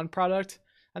looked at one product.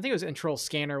 I think it was Intraoral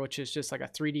Scanner, which is just like a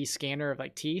 3D scanner of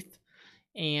like teeth.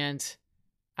 And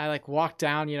I like walked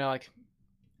down,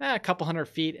 a couple hundred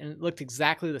feet, and it looked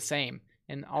exactly the same.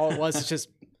 And all it was is just,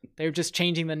 they were just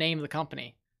changing the name of the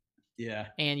company. Yeah.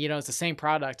 And, it's the same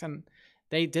product. And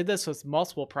they did this with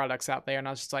multiple products out there. And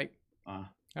I was just like,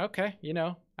 okay,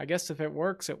 I guess if it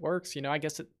works, it works. I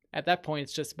guess at that point,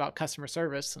 it's just about customer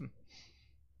service. And,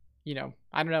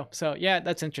 I don't know. So yeah,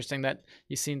 that's interesting that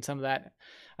you've seen some of that.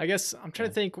 I guess I'm trying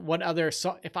to think what other,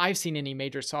 if I've seen any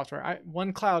major software.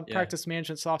 OneCloud practice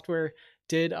management software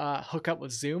did hook up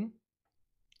with Zoom.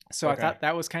 So I thought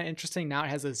that was kind of interesting. Now it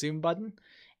has a Zoom button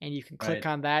and you can click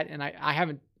on that. And I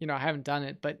haven't done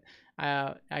it, but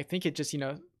I think it just,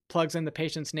 plugs in the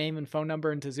patient's name and phone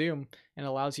number into Zoom and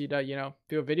allows you to,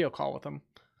 do a video call with them.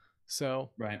 So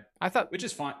I thought, which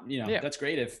is fine. That's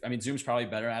great. Zoom's probably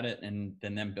better at it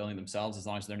than them building themselves, as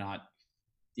long as they're not,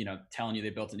 telling you they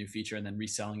built a new feature and then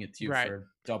reselling it to you for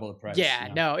double the price. Yeah,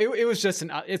 no, it was just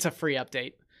it's a free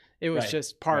update. It was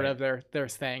just part of their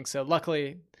thing. So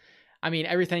luckily,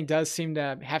 everything does seem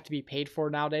to have to be paid for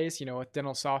nowadays, with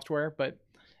dental software, but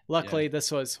luckily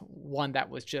this was one that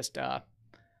was just, I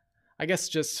guess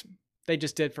they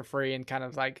just did for free and kind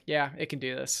of like, yeah, it can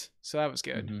do this. So that was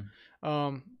good.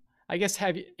 I guess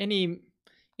have you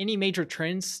any major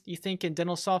trends you think in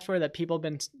dental software that people have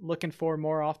been looking for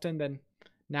more often than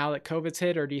now that COVID's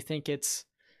hit? Or do you think it's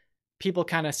people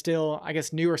kind of still, I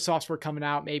guess, newer software coming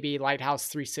out, maybe Lighthouse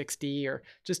 360 or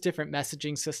just different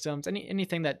messaging systems?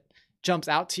 Anything that jumps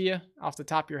out to you off the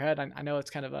top of your head? I know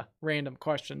it's kind of a random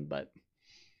question, but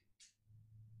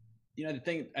the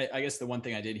thing, I guess the one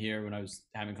thing I did hear when I was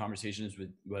having conversations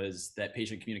was that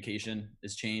patient communication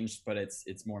has changed, but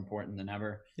it's more important than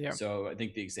ever. Yeah. So I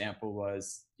think the example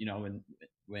was,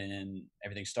 when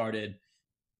everything started,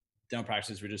 dental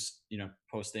practices were just,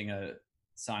 posting a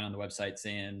sign on the website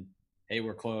saying, hey,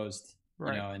 we're closed,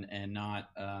 and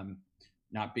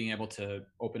not being able to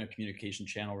open a communication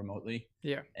channel remotely.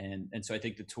 Yeah. And so I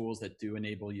think the tools that do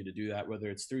enable you to do that,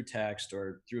 whether it's through text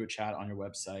or through a chat on your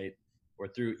website, or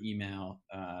through email,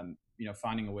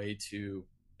 finding a way to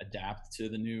adapt to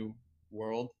the new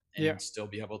world and still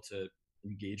be able to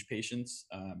engage patients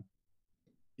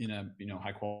in a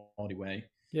high quality way.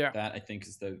 Yeah, that I think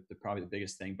is the probably the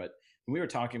biggest thing. But when we were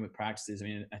talking with practices,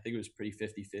 I think it was pretty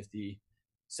 50-50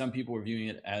 some people were viewing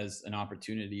it as an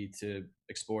opportunity to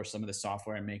explore some of the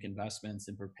software and make investments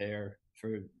and prepare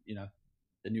for,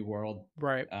 the new world.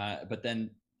 Right. But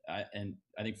then, and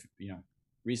I think,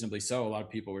 reasonably so, a lot of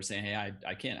people were saying, hey,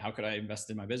 I can't, how could I invest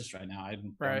in my business right now? I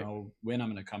don't Right. know when I'm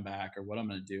going to come back or what I'm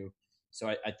going to do. So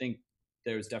I think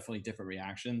there's definitely different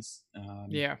reactions,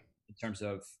 Yeah. in terms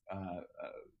of,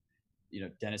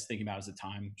 dentists thinking about as a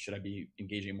time, should I be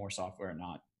engaging in more software or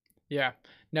not? Yeah.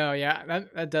 No, yeah,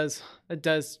 that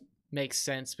does make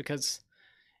sense because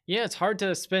yeah, it's hard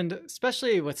to spend,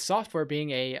 especially with software being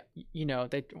they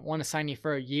want to sign you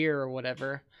for a year or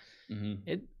whatever. Hmm.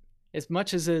 It as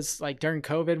much as is like during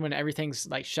COVID when everything's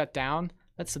like shut down,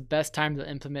 that's the best time to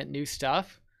implement new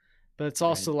stuff. But it's Right.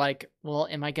 also like, well,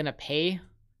 am I gonna pay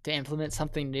to implement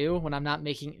something new when I'm not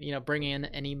making, bringing in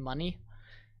any money?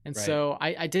 And Right. so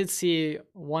I did see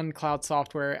one cloud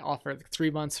software offer like 3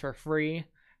 months for free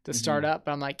to start Hmm. up,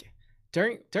 but I'm like,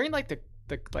 during like the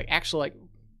like actual like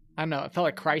I don't know, it felt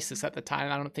like crisis at the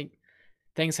time. I don't think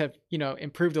things have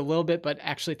improved a little bit, but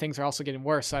actually things are also getting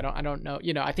worse. So I don't know.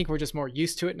 I think we're just more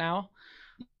used to it now.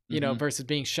 Hmm. Versus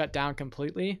being shut down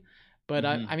completely. But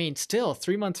I Hmm. mean, still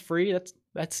 3 months free.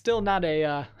 That's still not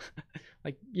a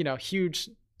like huge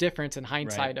difference in Right.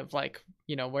 hindsight of like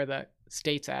where the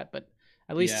state's at. But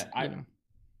at least Yeah.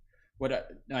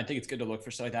 No, I think it's good to look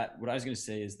for stuff like that. What I was going to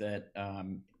say is that,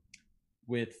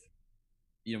 with,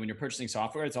 when you're purchasing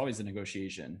software, it's always a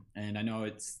negotiation. And I know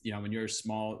it's, when you're a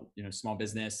small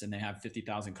business and they have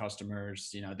 50,000 customers,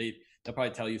 they'll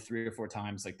probably tell you 3 or 4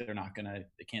 times, like they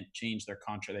can't change their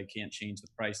contract. They can't change the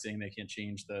pricing. They can't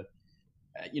change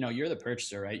you're the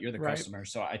purchaser, right? You're the right. customer.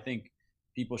 So I think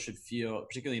people should feel,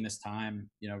 particularly in this time,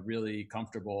 really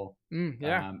comfortable,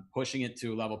 Yeah. pushing it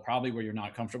to a level probably where you're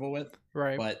not comfortable with.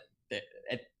 Right. But it,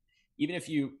 it, even if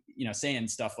saying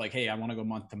stuff like, hey, I want to go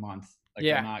month to month, like I'm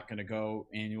Yeah. not going to go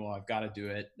annual, I've got to do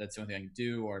it, that's the only thing I can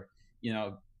do. Or,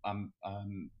 I'm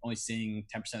only seeing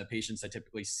 10% of the patients I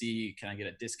typically see, can I get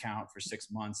a discount for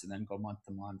 6 months and then go month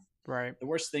to month? Right. The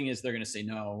worst thing is they're going to say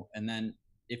no. And then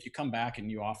if you come back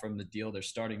and you offer them the deal they're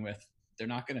starting with, they're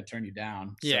not going to turn you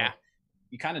down. Yeah.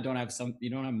 So you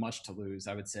don't have much to lose,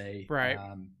 I would say. Right.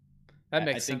 That I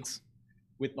makes think sense.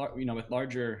 with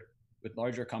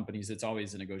larger companies, it's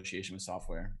always a negotiation with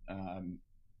software.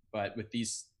 But with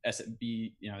these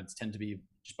SMB, it's tend to be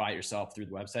just buy it yourself through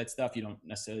the website stuff. You don't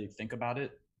necessarily think about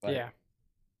it, but Yeah.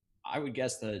 I would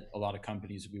guess that a lot of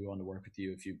companies would be willing to work with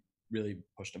you if you really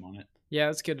pushed them on it. Yeah,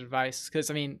 that's good advice. Because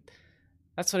I mean,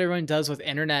 that's what everyone does with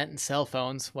internet and cell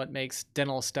phones. What makes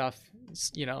dental stuff,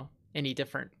 any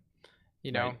different?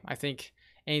 Right. I think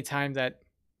anytime that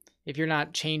if you're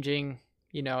not changing,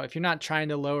 if you're not trying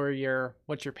to lower your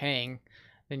what you're paying,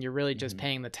 then you're really just Hmm.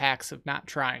 paying the tax of not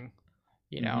trying,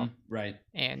 you Hmm. know. Right.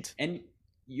 And And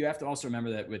you have to also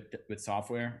remember that with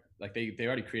software, like they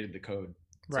already created the code.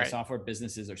 So right, software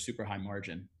businesses are super high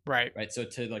margin, right, right? So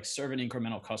to like serve an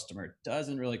incremental customer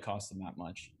doesn't really cost them that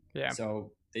much. yeah,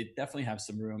 So they definitely have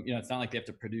some room. It's not like they have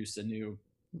to produce a new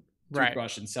right,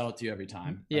 toothbrush and sell it to you every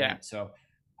time, yeah, right? So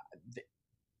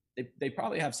they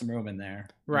probably have some room in there,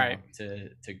 right, to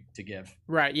give.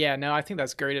 right. Yeah, no, I think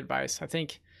that's great advice. I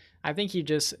think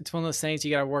it's one of those things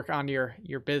you got to work on your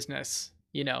business,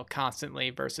 constantly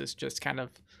versus just kind of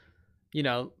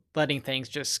letting things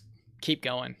just keep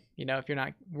going. If you're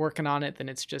not working on it, then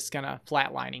it's just kind of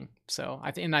flatlining. So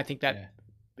I think that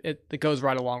Yeah. it goes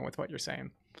right along with what you're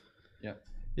saying. Yep.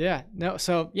 Yeah. No.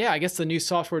 So yeah, I guess the new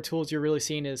software tools you're really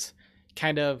seeing is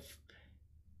kind of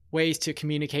ways to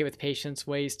communicate with patients,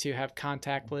 ways to have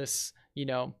contactless,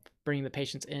 bringing the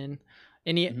patients in.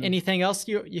 Hmm. Anything else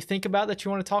you think about that you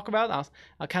want to talk about?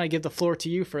 I'll kind of give the floor to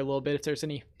you for a little bit if there's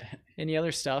any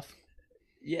other stuff.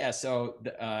 Yeah. So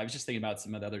I was just thinking about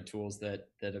some of the other tools that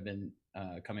have been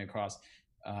coming across.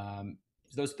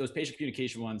 Those patient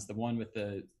communication ones, the one with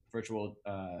the virtual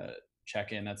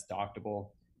check-in, that's Doctable,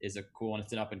 is a cool one.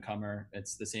 It's an up and comer.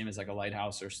 It's the same as like a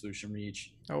Lighthouse or Solution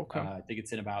Reach. Okay. I think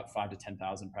it's in about 5 to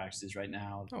 10,000 practices right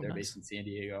now. Oh, They're nice. based in San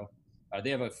Diego.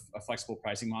 They have a flexible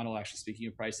pricing model. Actually, speaking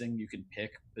of pricing, you can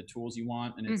pick the tools you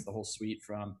want, and Mm. it's the whole suite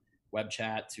from web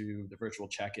chat to the virtual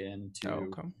check-in Oh,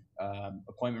 to okay.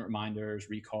 appointment reminders,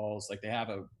 recalls. Like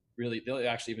they'll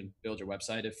actually even build your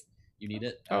website if you need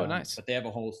it. Oh, nice. But they have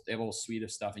a whole suite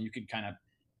of stuff, and you can kind of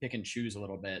pick and choose a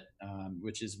little bit,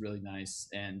 which is really nice.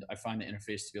 And I find the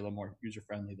interface to be a little more user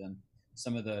friendly than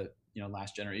some of the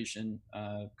last generation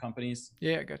companies.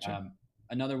 Yeah, gotcha. Um,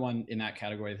 Another one in that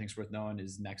category I think is worth knowing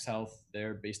is Next Health.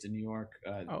 They're based in New York.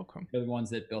 Oh, okay. They're the ones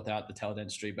that built out the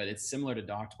teledentistry, but it's similar to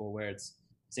Doctable, where it's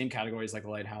same categories like a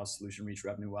Lighthouse, Solution Reach,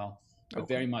 Revenue Well. but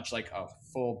very much like a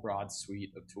full broad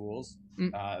suite of tools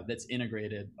that's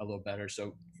integrated a little better.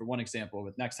 So for one example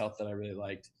with Next Health that I really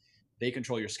liked, they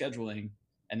control your scheduling,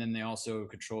 and then they also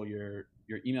control your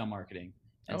email marketing.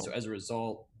 And so as a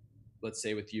result, let's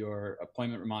say with your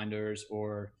appointment reminders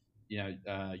or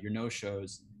your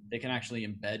no-shows, they can actually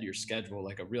embed your schedule,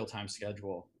 like a real-time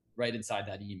schedule, right inside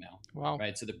that email. Wow.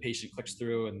 Right. So the patient clicks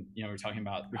through, and we're talking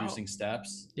about reducing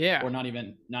steps. Yeah. Or not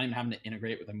even having to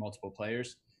integrate with multiple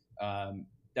players.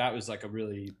 That was like a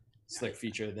really slick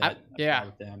feature that I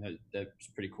with them that's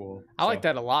pretty cool. I like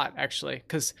that a lot, actually,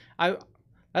 because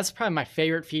that's probably my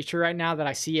favorite feature right now that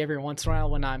I see every once in a while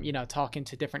when I'm, talking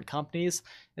to different companies.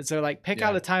 Is they're like, pick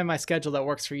out a time in my schedule that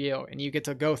works for you, and you get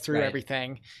to go through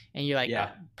everything, and you're like,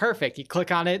 perfect. You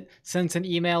click on it, sends an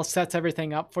email, sets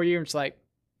everything up for you, and it's like,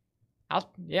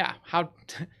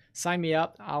 sign me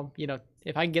up. I'll,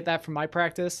 if I can get that from my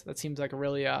practice, that seems like a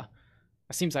really, that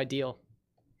seems ideal.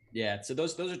 Yeah. So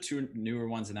those are two newer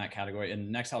ones in that category. And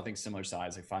Next Health, I think similar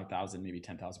size, like 5,000, maybe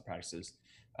 10,000 practices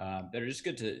that are just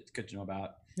good to know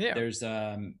about. Yeah. There's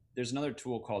another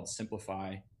tool called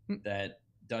Simplify that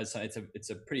does, it's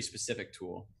a pretty specific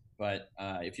tool, but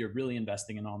if you're really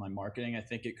investing in online marketing, I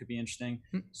think it could be interesting.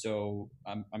 So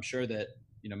I'm sure that,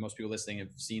 most people listening have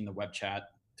seen the web chat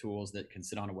tools that can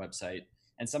sit on a website.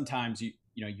 And sometimes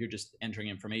you're just entering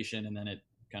information and then it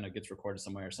kind of gets recorded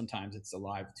somewhere. Sometimes it's a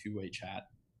live two-way chat.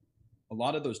 A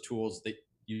lot of those tools that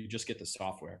you just get the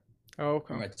software. Oh,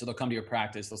 okay. Right. So they'll come to your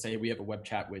practice. They'll say, we have a web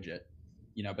chat widget,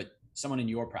 but someone in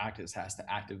your practice has to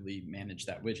actively manage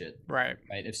that widget. Right.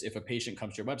 Right. If a patient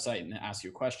comes to your website and asks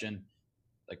you a question,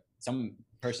 like some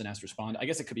person has to respond. I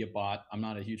guess it could be a bot. I'm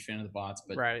not a huge fan of the bots,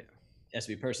 but it has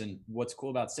to be a person. What's cool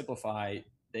about Simplify,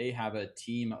 they have a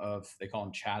team of, they call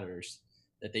them chatters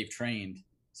that they've trained.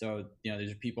 So,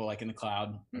 there's people like in the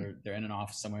cloud or they're in an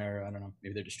office somewhere. I don't know,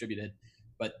 maybe they're distributed,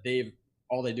 but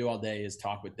all they do all day is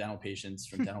talk with dental patients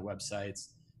from dental websites,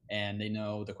 and they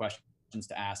know the questions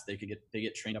to ask. They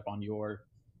get trained up on your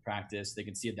practice. They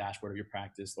can see a dashboard of your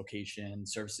practice, location,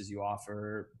 services you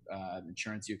offer,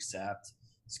 insurance you accept,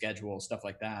 schedule, stuff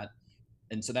like that.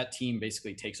 And so that team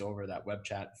basically takes over that web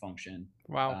chat function.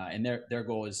 Wow. And their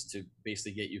goal is to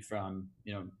basically get you from,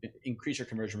 increase your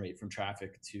conversion rate from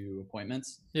traffic to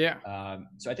appointments. Yeah.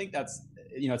 So I think that's,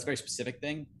 it's a very specific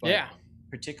thing. But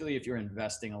particularly if you're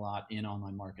investing a lot in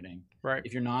online marketing. Right.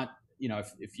 If you're not,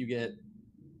 if you get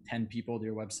 10 people to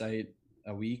your website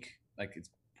a week, like it's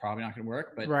probably not going to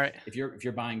work. But if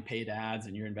you're buying paid ads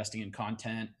and you're investing in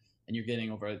content and you're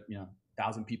getting over,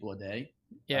 1,000 people a day,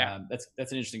 that's an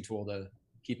interesting tool to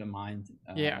keep in mind.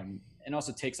 And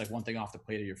also takes like one thing off the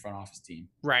plate of your front office team.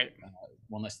 Right.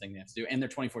 One less thing they have to do, and they're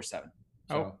 24/7.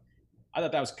 So I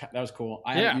thought that was cool.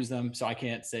 I haven't used them, so I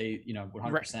can't say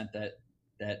 100%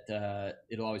 that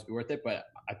it'll always be worth it. But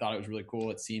I thought it was really cool.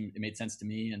 It made sense to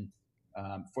me, and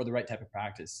for the right type of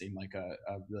practice, seemed like a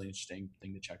really interesting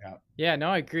thing to check out. Yeah, no,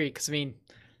 I agree. Because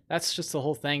that's just the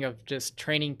whole thing of just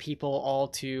training people all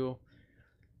to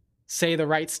say the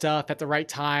right stuff at the right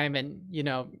time, and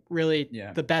really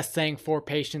the best thing for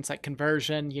patients, like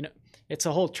conversion. It's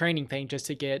a whole training thing just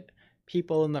to get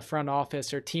people in the front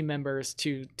office or team members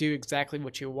to do exactly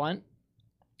what you want,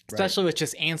 especially with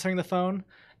just answering the phone.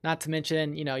 Not to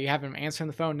mention, you have them answering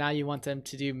the phone. Now you want them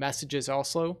to do messages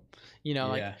also. You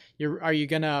don't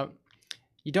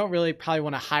really probably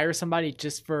want to hire somebody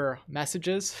just for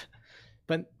messages.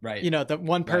 But, the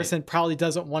one person probably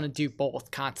doesn't want to do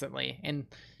both constantly. And,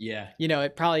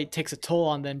 it probably takes a toll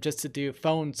on them just to do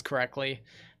phones correctly.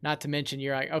 Not to mention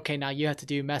you're like, okay, now you have to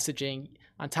do messaging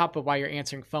on top of while you're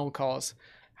answering phone calls.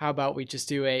 How about we just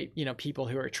do people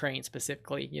who are trained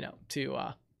specifically,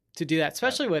 to do that,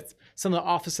 especially with some of the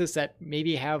offices that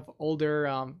maybe have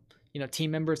older,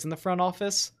 team members in the front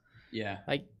office. Yeah.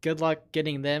 Like, good luck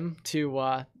getting them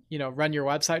to, run your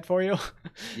website for you.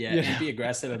 And be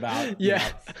aggressive about,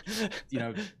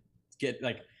 get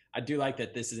like, I do like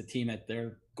that this is a team that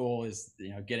their goal is,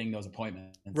 getting those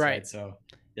appointments. Right. So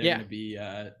they're going to be,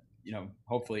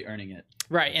 hopefully earning it.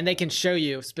 Right. And they can show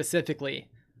you specifically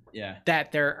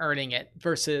that they're earning it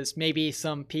versus maybe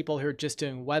some people who are just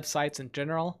doing websites in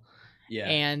general. Yeah.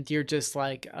 And you're just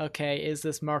like, okay, is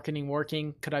this marketing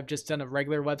working? Could I've just done a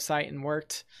regular website and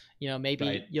worked?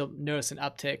 Maybe you'll notice an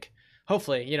uptick.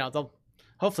 Hopefully,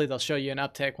 they'll show you an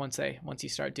uptick once you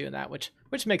start doing that, which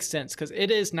makes sense, because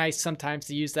it is nice sometimes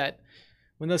to use that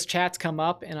when those chats come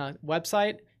up in a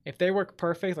website. If they work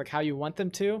perfect, like how you want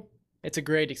them to, it's a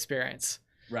great experience.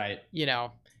 Right.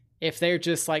 If they're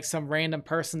just like some random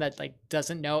person that like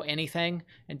doesn't know anything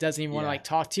and doesn't even want to like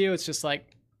talk to you, it's just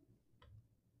like,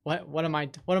 what am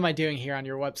I doing here on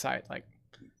your website? Like,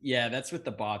 Yeah, that's with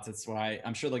the bots. That's why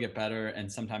I'm sure they'll get better.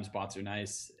 And sometimes bots are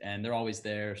nice and they're always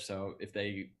there. So if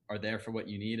they are there for what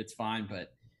you need, it's fine.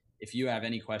 But if you have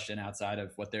any question outside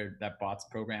of what that bot's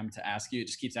programmed to ask you, it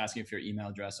just keeps asking for your email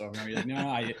address over and over. You're like, no,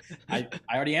 I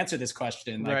already answered this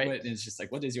question. Like, Right. what? And it's just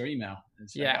like, what is your email? And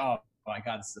it's Yeah. like, oh my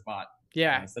God, this is a bot.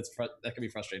 Yeah. So that can be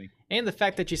frustrating. And the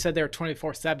fact that you said they were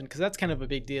 24/7, because that's kind of a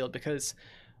big deal. Because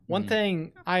one Mhm.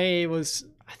 thing I was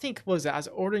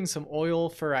ordering some oil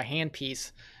for a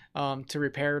handpiece to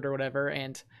repair it or whatever,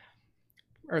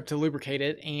 or to lubricate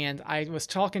it. And I was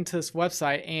talking to this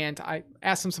website and I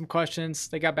asked them some questions.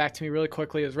 They got back to me really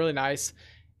quickly. It was really nice.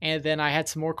 And then I had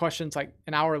some more questions like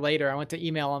an hour later. I went to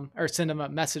email them or send them a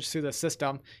message through the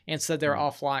system and said they're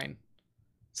offline.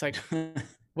 It's like,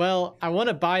 well, I want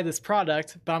to buy this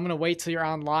product, but I'm going to wait till you're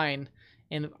online.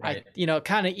 And Right. they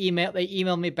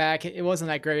emailed me back. It wasn't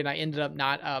that great. And I ended up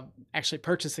not actually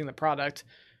purchasing the product.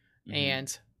 Mhm.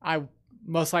 And I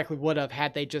most likely would have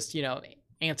had they just,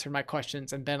 answered my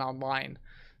questions and been online.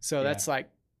 So Yeah. that's like,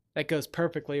 that goes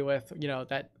perfectly with,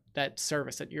 that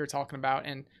service that you're talking about.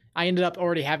 And I ended up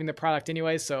already having the product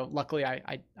anyway. So luckily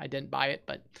I didn't buy it,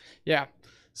 but yeah.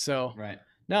 So Right.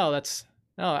 no,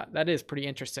 that is pretty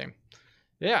interesting.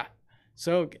 Yeah.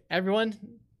 So everyone,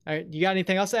 you got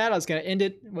anything else to add? I was going to end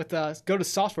it with go to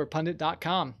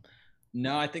softwarepundit.com.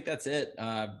 No, I think that's it.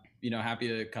 Happy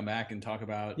to come back and talk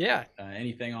about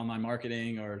anything online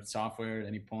marketing or software at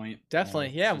any point. Definitely.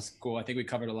 Yeah. It's cool. I think we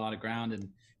covered a lot of ground and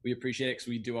we appreciate it because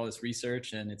we do all this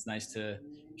research and it's nice to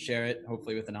share it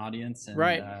hopefully with an audience and,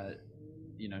 right.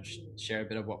 Share a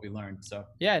bit of what we learned. So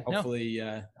yeah,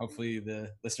 hopefully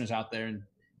the listeners out there and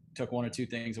took one or two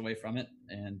things away from it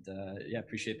and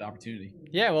appreciate the opportunity.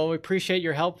 Yeah, well, we appreciate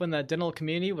your help in the dental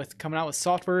community with coming out with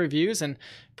software reviews and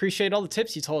appreciate all the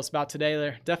tips you told us about today.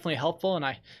 They're definitely helpful and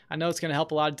I know it's going to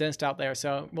help a lot of dentists out there.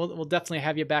 So we'll definitely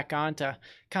have you back on to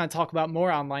kind of talk about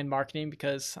more online marketing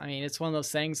because I mean it's one of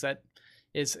those things that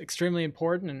is extremely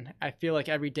important and I feel like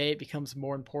every day it becomes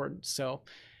more important. So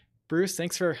Bruce,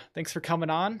 thanks for coming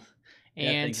on.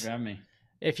 And thanks for having me.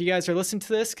 If you guys are listening to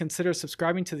this, consider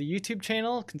subscribing to the YouTube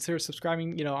channel. Consider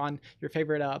subscribing, on your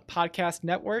favorite podcast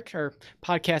network or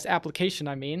podcast application,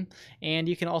 I mean. And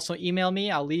you can also email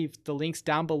me. I'll leave the links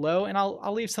down below, and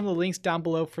I'll leave some of the links down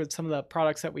below for some of the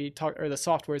products that we talked or the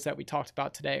softwares that we talked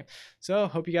about today. So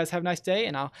hope you guys have a nice day,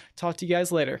 and I'll talk to you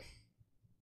guys later.